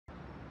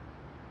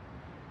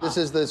This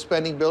is the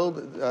spending bill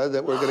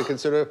that we're going to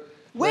consider.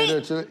 Wait,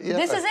 this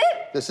is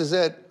it? This is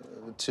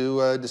it,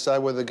 to decide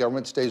whether the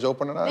government stays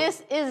open or not.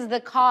 This is the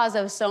cause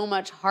of so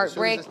much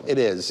heartbreak. It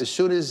is. As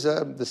soon as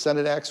the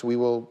Senate acts, we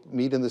will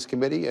meet in this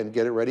committee and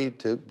get it ready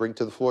to bring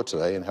to the floor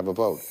today and have a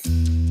vote.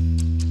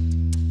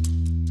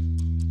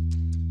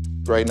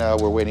 Right now,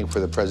 we're waiting for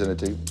the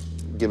president to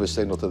give a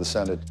signal to the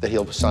Senate that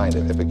he'll sign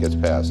it if it gets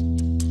passed.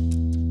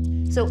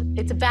 So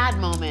it's a bad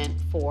moment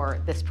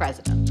for this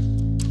president.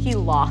 He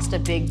lost a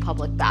big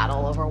public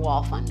battle over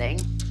wall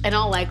funding. In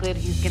all likelihood,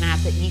 he's gonna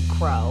have to eat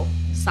crow,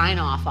 sign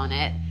off on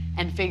it,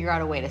 and figure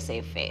out a way to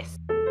save face.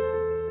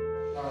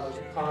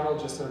 McConnell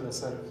just said on the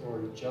Senate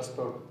floor he just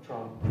spoke with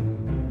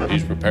Trump.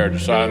 He's prepared to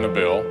sign the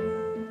bill.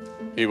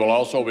 He will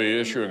also be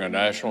issuing a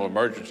national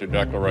emergency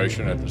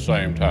declaration at the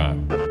same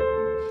time.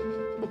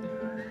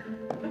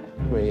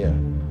 Well, yeah.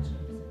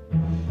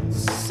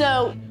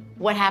 So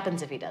what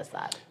happens if he does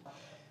that?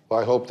 Well,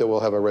 I hope that we'll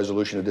have a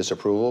resolution of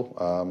disapproval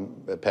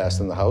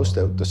passed in the House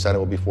that the Senate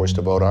will be forced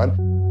to vote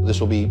on. This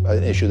will be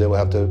an issue that will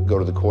have to go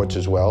to the courts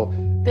as well.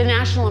 The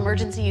national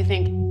emergency, you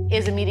think,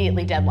 is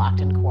immediately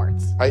deadlocked in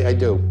courts? I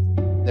do.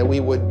 That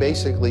we would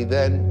basically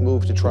then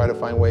move to try to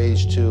find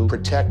ways to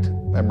protect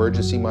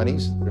emergency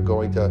monies that are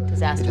going to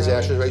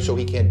disasters, right? So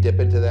he can't dip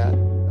into that.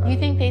 You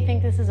think they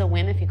think this is a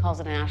win if he calls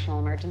it a national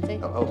emergency?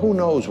 Who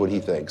knows what he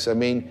thinks? I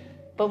mean...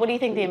 But what do you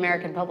think the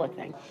American public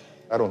thinks?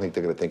 I don't think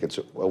they're going to think it's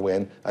a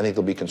win. I think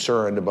they'll be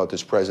concerned about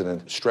this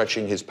president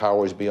stretching his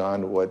powers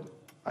beyond what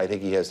I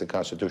think he has the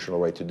constitutional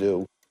right to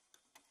do.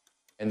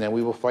 And then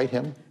we will fight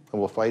him, and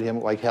we'll fight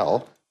him like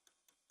hell.